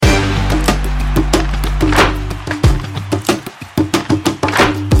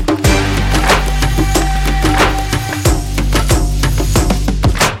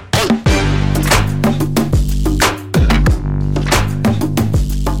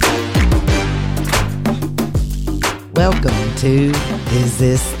Welcome to Is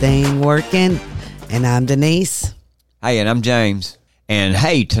This Thing Working? And I'm Denise. Hey, and I'm James. And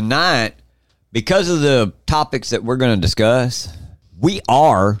hey, tonight, because of the topics that we're going to discuss, we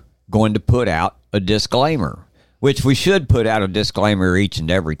are going to put out a disclaimer, which we should put out a disclaimer each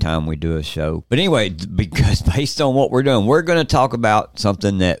and every time we do a show. But anyway, because based on what we're doing, we're going to talk about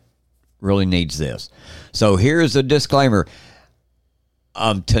something that really needs this. So here's a disclaimer.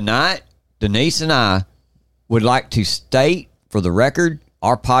 Tonight, Denise and I would like to state for the record,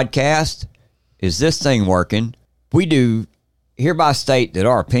 our podcast, Is This Thing Working? We do hereby state that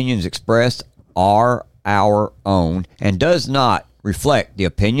our opinions expressed are our own and does not reflect the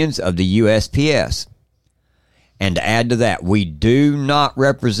opinions of the USPS. And to add to that, we do not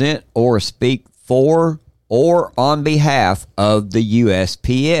represent or speak for or on behalf of the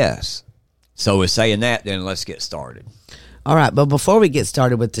USPS. So with saying that, then let's get started. All right, but before we get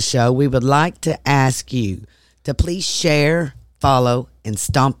started with the show, we would like to ask you to please share, follow, and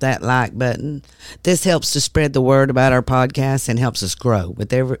stomp that like button. This helps to spread the word about our podcast and helps us grow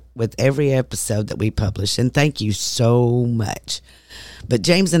with every episode that we publish. And thank you so much. But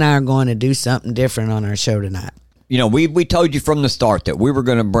James and I are going to do something different on our show tonight. You know, we told you from the start that we were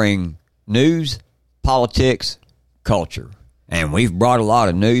going to bring news, politics, culture. And we've brought a lot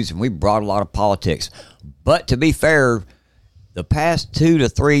of news and we've brought a lot of politics. But to be fair, the past 2 to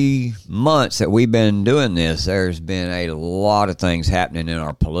 3 months that we've been doing this, there's been a lot of things happening in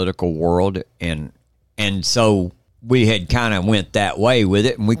our political world. And so we had kind of went that way with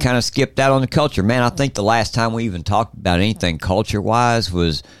it, and we kind of skipped out on the culture. Man, I think the last time we even talked about anything culture-wise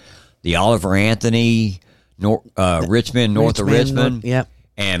was the Oliver Anthony, Richmond, north of Richmond. Yep.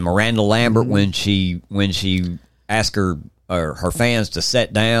 And Miranda Lambert when she asked her fans to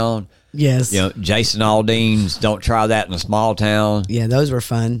sit down. Yes. You know, Jason Aldean's Don't Try That in a Small Town. Yeah, those were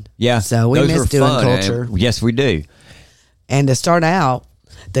fun. Yeah. So we miss doing culture. Yes, we do. And to start out,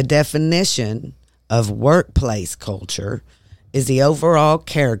 the definition of workplace culture is the overall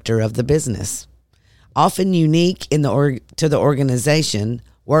character of the business. Often unique to the organization,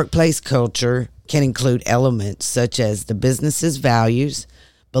 workplace culture can include elements such as the business's values,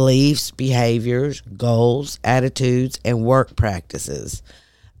 beliefs, behaviors, goals, attitudes, and work practices.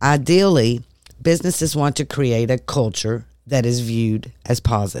 Ideally, businesses want to create a culture that is viewed as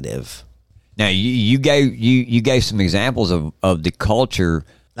positive. Now, you gave some examples of the culture,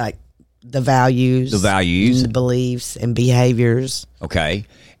 like the values, and the beliefs, and behaviors. Okay,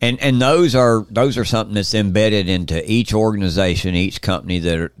 and those are something that's embedded into each organization, each company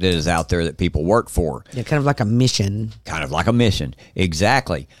that is out there that people work for. Yeah, kind of like a mission.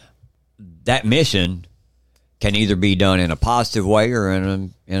 Exactly. That mission can either be done in a positive way or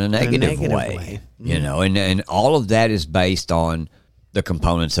in a negative way. You know, and all of that is based on the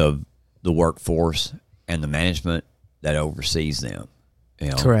components of the workforce and the management that oversees them. You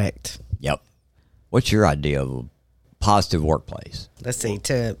know? Correct. Yep. What's your idea of a positive workplace? Let's see,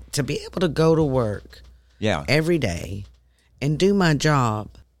 to be able to go to work every day and do my job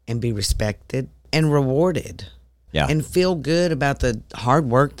and be respected and rewarded and feel good about the hard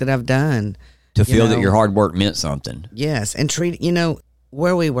work that I've done. To feel that your hard work meant something. Yes, and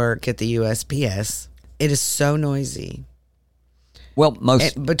where we work at the USPS, it is so noisy. Well,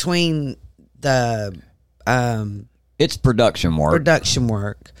 between the it's production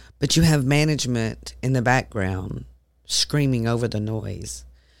work, but you have management in the background screaming over the noise.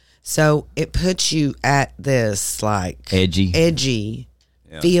 So it puts you at this like edgy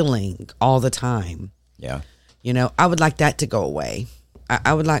feeling all the time. Yeah. You know, I would like that to go away.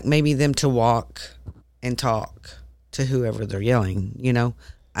 I would like maybe them to walk and talk to whoever they're yelling. You know,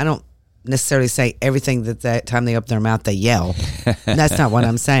 I don't necessarily say everything that time they open their mouth, they yell. That's not what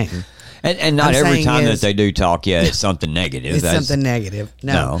I'm saying. And not every time that they do talk, it's something negative. It's something negative.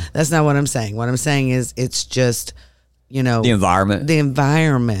 No, that's not what I'm saying. What I'm saying is it's just, you know. The environment. The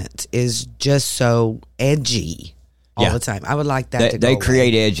environment is just so edgy all the time. I would like that to go They away.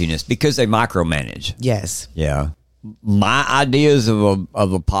 create edginess because they micromanage. Yes. Yeah. My ideas of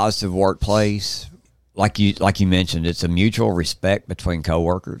a positive workplace, like you mentioned, it's a mutual respect between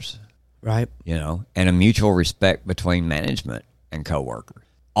coworkers, right? You know, and a mutual respect between management and coworkers.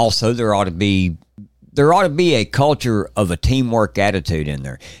 Also, there ought to be a culture of a teamwork attitude in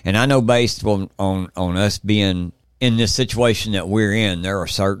there. And I know based on us being in this situation that we're in, there are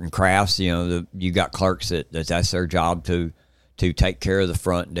certain crafts. You know, you got clerks that's their job to take care of the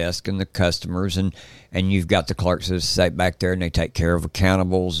front desk and the customers, and you've got the clerks that sit back there and they take care of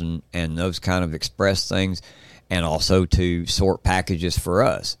accountables and those kind of express things, and also to sort packages for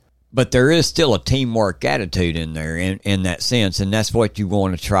us. but there is still a teamwork attitude in there in that sense, and that's what you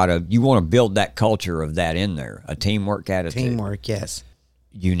want to build that culture of that in there, a teamwork attitude. Teamwork, yes.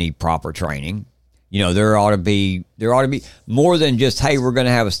 You need proper training. There ought to be more than just, hey, we're going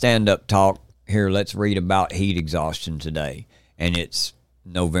to have a stand-up talk here. Let's read about heat exhaustion today, and it's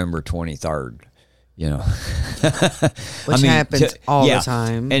November 23rd. Which happens all the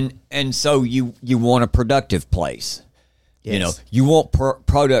time. And so you want a productive place. Yes. You want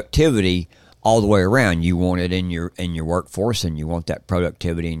productivity all the way around. You want it in your workforce, and you want that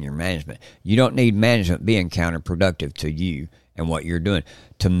productivity in your management. You don't need management being counterproductive to you and what you're doing.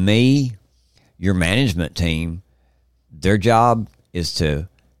 To me, your management team, their job is to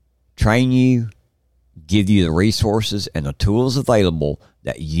train you, give you the resources and the tools available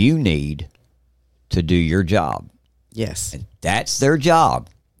that you need to do your job. Yes. And that's their job.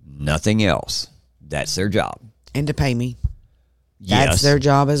 Nothing else. That's their job. And to pay me. Yes. That's their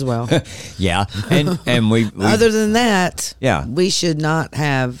job as well. Yeah. And we Other than that, yeah, we should not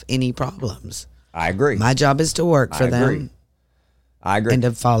have any problems. I agree. My job is to work for them. I agree. And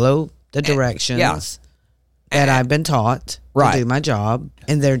to follow the directions that I've been taught to do my job.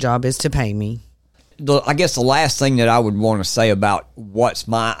 And their job is to pay me. I guess the last thing that I would want to say about what's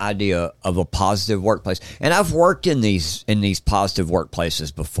my idea of a positive workplace, and I've worked in these positive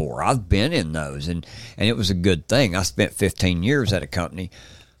workplaces before. I've been in those, and it was a good thing. I spent 15 years at a company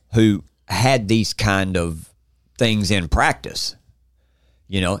who had these kind of things in practice,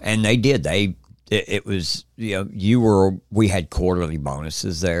 and they did. It was, we had quarterly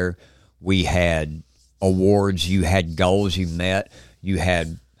bonuses there. We had awards. You had goals you met. You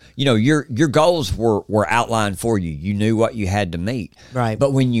had, your goals were outlined for you. You knew what you had to meet. Right.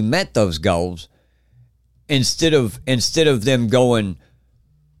 But when you met those goals, instead of them going,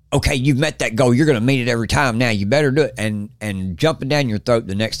 okay, you've met that goal, you're going to meet it every time. Now you better do it, and jumping down your throat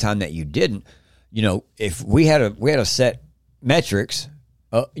the next time that you didn't. If we had a set metrics,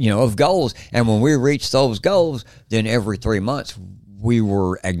 of goals, and when we reached those goals, then every 3 months we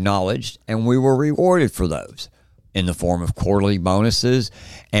were acknowledged and we were rewarded for those in the form of quarterly bonuses.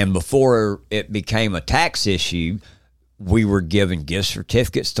 And before it became a tax issue, we were given gift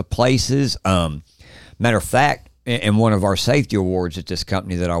certificates to places. Matter of fact, in one of our safety awards at this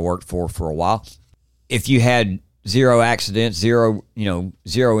company that I worked for a while, if you had zero accidents, zero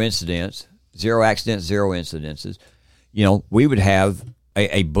incidences, we would have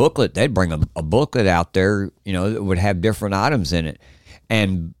a booklet. They'd bring a booklet out there, that would have different items in it.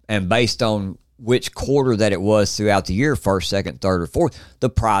 And based on which quarter that it was throughout the year, first, second, third, or fourth, the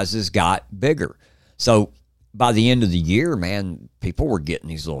prizes got bigger. So by the end of the year, man, people were getting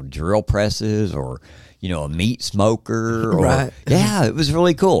these little drill presses or, a meat smoker. Or, right. Yeah, it was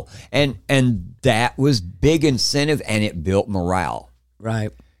really cool. And that was big incentive, and it built morale.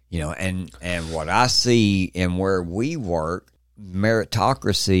 Right. And what I see in where we work,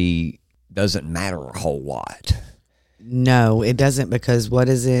 meritocracy doesn't matter a whole lot. No, it doesn't, because what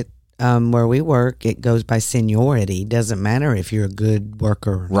is it? Where we work, it goes by seniority. Doesn't matter if you're a good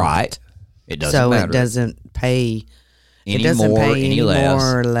worker or not. Right. It doesn't matter. So it doesn't pay any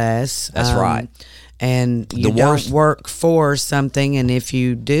more or less. That's right. And you don't work for something, and if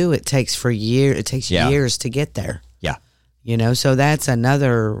you do, it takes years to get there. Yeah. So that's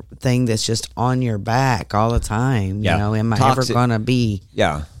another thing that's just on your back all the time. Yeah. Am I ever going to be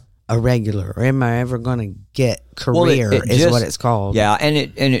a regular, or am I ever going to get career is what it's called. Yeah, and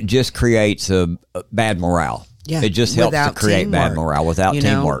it just creates a bad morale. Yeah. It just helps to create bad morale without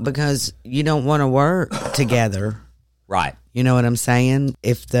teamwork. Because you don't want to work together. Right. You know what I'm saying?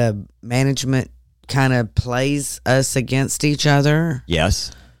 If the management kind of plays us against each other.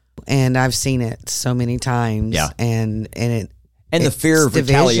 Yes. And I've seen it so many times. Yeah. And the fear of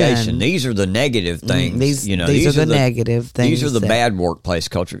retaliation. These are the negative things. These are the negative things. These are the bad workplace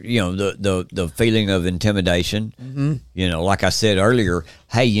culture. The feeling of intimidation. Mm-hmm. Like I said earlier,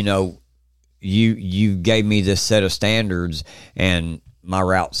 hey, you gave me this set of standards, and my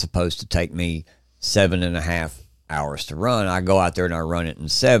route's supposed to take me 7.5 hours to run. I go out there and I run it in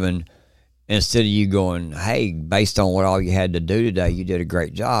 7. Instead of you going, hey, based on what all you had to do today, you did a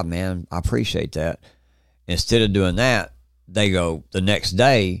great job, man. I appreciate that. Instead of doing that, they go the next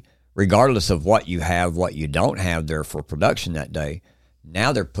day, regardless of what you have, what you don't have there for production that day,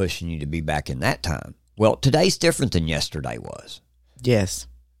 now they're pushing you to be back in that time. Well, today's different than yesterday was. Yes.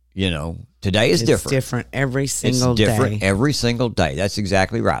 Today is different. It's different every single day. It's different every single day. That's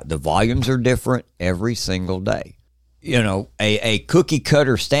exactly right. The volumes are different every single day. A cookie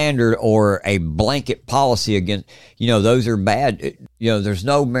cutter standard or a blanket policy against, those are bad. There's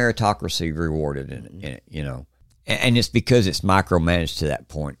no meritocracy rewarded in it, And it's because it's micromanaged to that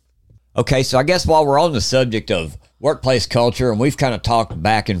point. Okay, so I guess while we're on the subject of workplace culture, and we've kind of talked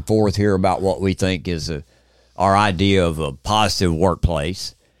back and forth here about what we think is our idea of a positive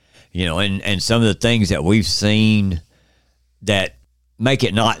workplace, and some of the things that we've seen that make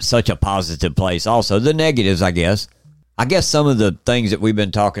it not such a positive place. Also, the negatives, I guess. I guess some of the things that we've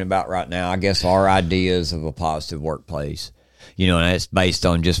been talking about right now, I guess, are ideas of a positive workplace. And it's based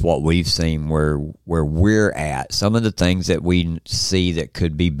on just what we've seen where we're at. Some of the things that we see that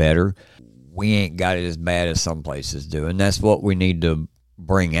could be better, we ain't got it as bad as some places do. And that's what we need to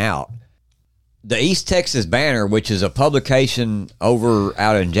bring out. The East Texas Banner, which is a publication over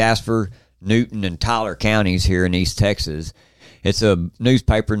out in Jasper, Newton, and Tyler counties here in East Texas. It's a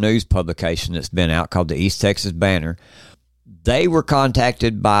newspaper news publication that's been out called the East Texas Banner. They were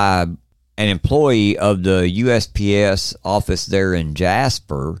contacted by an employee of the USPS office there in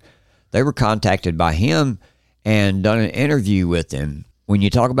Jasper. They were contacted by him and done an interview with him. When you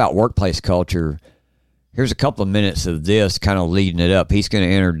talk about workplace culture, here's a couple of minutes of this kind of leading it up. He's going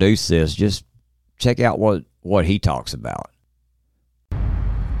to introduce this. Just check out what he talks about.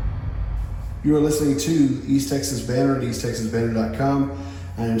 You are listening to East Texas Banner at easttexasbanner.com.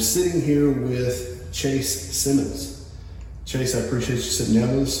 I am sitting here with Chase Simmons. Chase, I appreciate you sitting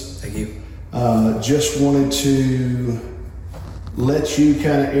down with us. Thank you. Just wanted to let you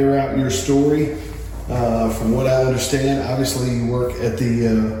kind of air out your story. From what I understand, obviously you work at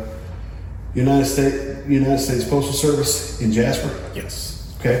the United States Postal Service in Jasper.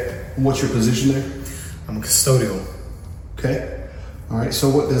 Yes. Okay. And what's your position there? I'm a custodial. Okay. All right. So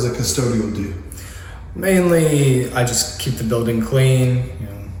what does a custodial do? Mainly, I just keep the building clean,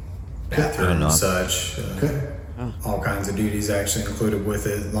 bathroom and such. Okay. All kinds of duties actually included with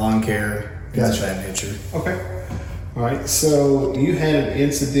it, lawn care, things of that nature. Okay. All right. So you had an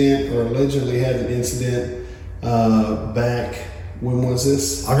incident, or allegedly had an incident, back, when was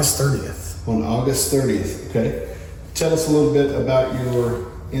this? August 30th. On August 30th. Okay. Tell us a little bit about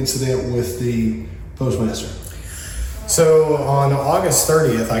your incident with the postmaster. So on August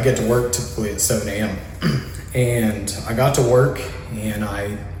 30th, I get to work typically at 7 a.m. And I got to work, and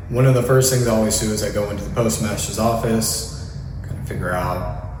one of the first things I always do is I go into the postmaster's office, kind of figure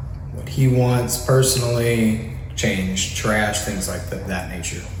out what he wants personally, change, trash, things like that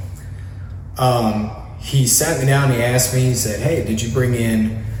nature. He sat me down and he asked me, he said, "Hey, did you bring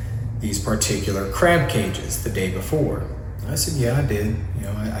in these particular crab cages the day before?" I said, "Yeah, I did.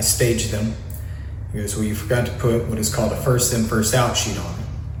 I staged them." He goes, "Well, you forgot to put what is called a first in, first out sheet on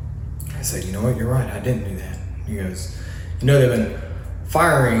it." I said, "You know what, you're right, I didn't do that." He goes, "They've been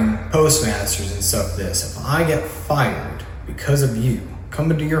firing postmasters and stuff this. If I get fired because of you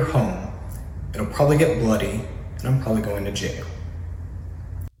coming to your home, it'll probably get bloody and I'm probably going to jail."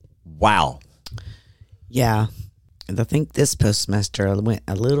 Wow. Yeah. And I think this postmaster went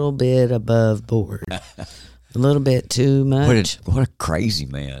a little bit above board. A little bit too much. What a crazy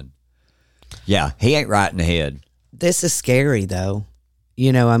man. Yeah, he ain't right in the head. This is scary, though.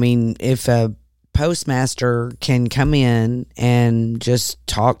 If a postmaster can come in and just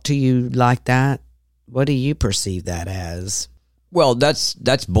talk to you like that, what do you perceive that as? Well, that's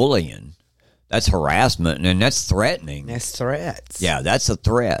bullying. That's harassment, and that's threatening. That's threats. Yeah, that's a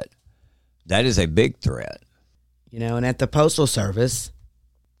threat. That is a big threat. And at the Postal Service,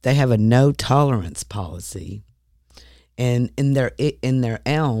 they have a no tolerance policy. And in their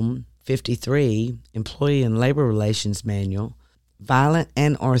ELM 53 Employee and Labor Relations Manual, violent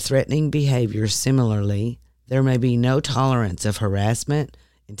and or threatening behavior similarly, there may be no tolerance of harassment,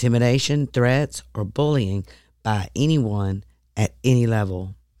 intimidation, threats, or bullying by anyone at any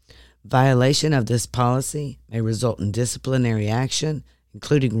level. Violation of this policy may result in disciplinary action,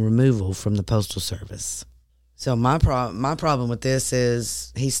 including removal from the Postal Service. So my problem with this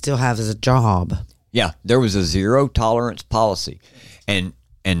is he still has a job. Yeah, there was a zero tolerance policy, and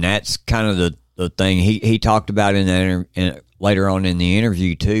that's kind of the thing he talked about in that later on in the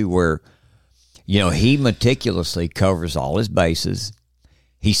interview too, where he meticulously covers all his bases.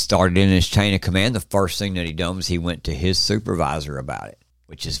 He started in his chain of command. The first thing that he done was he went to his supervisor about it,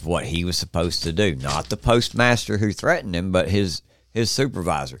 which is what he was supposed to do, not the postmaster who threatened him, but his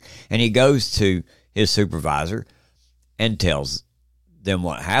supervisor. And he goes to his supervisor and tells them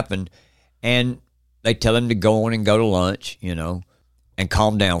what happened, and they tell him to go on and go to lunch, and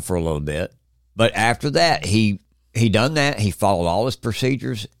calm down for a little bit. But after that, he done that. He followed all his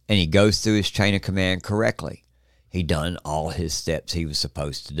procedures, and he goes through his chain of command correctly. He done all his steps he was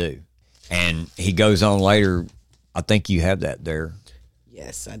supposed to do. And he goes on later. I think you have that there.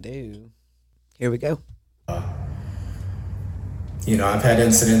 Yes, I do. Here we go. I've had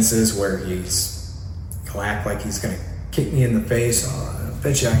incidences where he'll act like he's going to kick me in the face.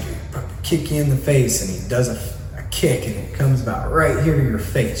 bet you I could probably kick you in the face. And he does a kick, and it comes about right here to your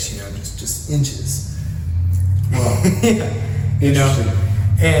face, just inches. Wow. Yeah.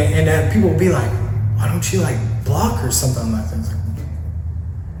 And then people will be like, why don't you block or something like that? It's like,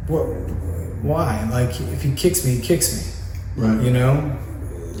 what? Why? Like, if he kicks me, he kicks me. Right.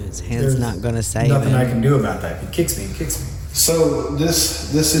 His hand's not going to save nothing him. I can do about that. If he kicks me, he kicks me. So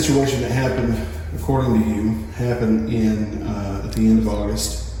this situation that happened, according to you, happened in at the end of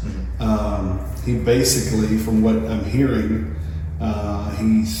August. Mm-hmm. He basically, from what I'm hearing,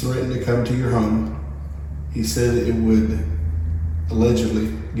 he threatened to come to your home. He said it would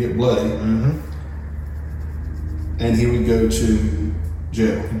allegedly get bloody, Mm-hmm. and he would go to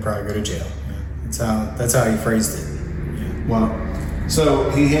jail. He'd probably go to jail. Yeah. That's how he phrased it. Yeah. Wow. So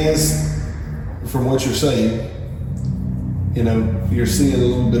he has, from what you're saying, you're seeing a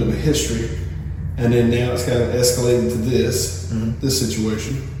little bit of a history, and then now it's kind of escalated to this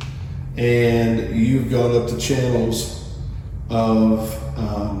situation, and you've gone up the channels of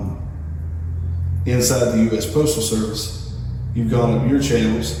inside the U.S. Postal Service. You've gone up your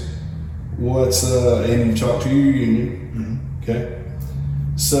channels. And you talked to your union. Okay.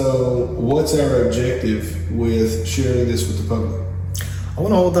 So what's our objective with sharing this with the public? I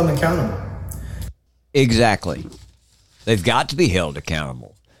want to hold them accountable. Exactly. They've got to be held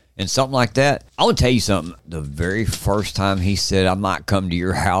accountable. And something like that, I want to tell you something. The very first time he said, I might come to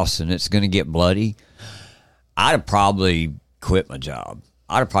your house and it's going to get bloody, I'd have probably quit my job.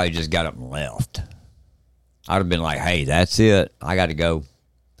 I'd have probably just got up and left. I'd have been like, hey, that's it. I got to go.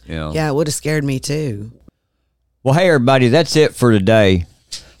 Yeah, it would have scared me too. Well, hey, everybody, that's it for today.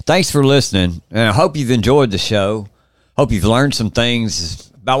 Thanks for listening. And I hope you've enjoyed the show. Hope you've learned some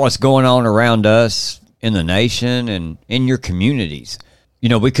things about what's going on around us in the nation and in your communities.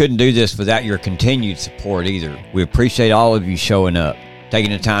 We couldn't do this without your continued support either. We appreciate all of you showing up,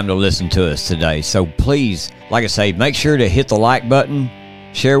 taking the time to listen to us today. So please, like I say, make sure to hit the like button,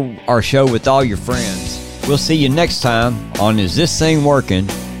 share our show with all your friends. We'll see you next time on Is This Thing Working?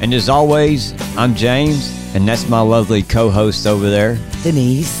 And as always, I'm James, and that's my lovely co-host over there,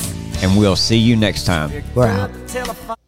 Denise. and we'll see you next time. We're out.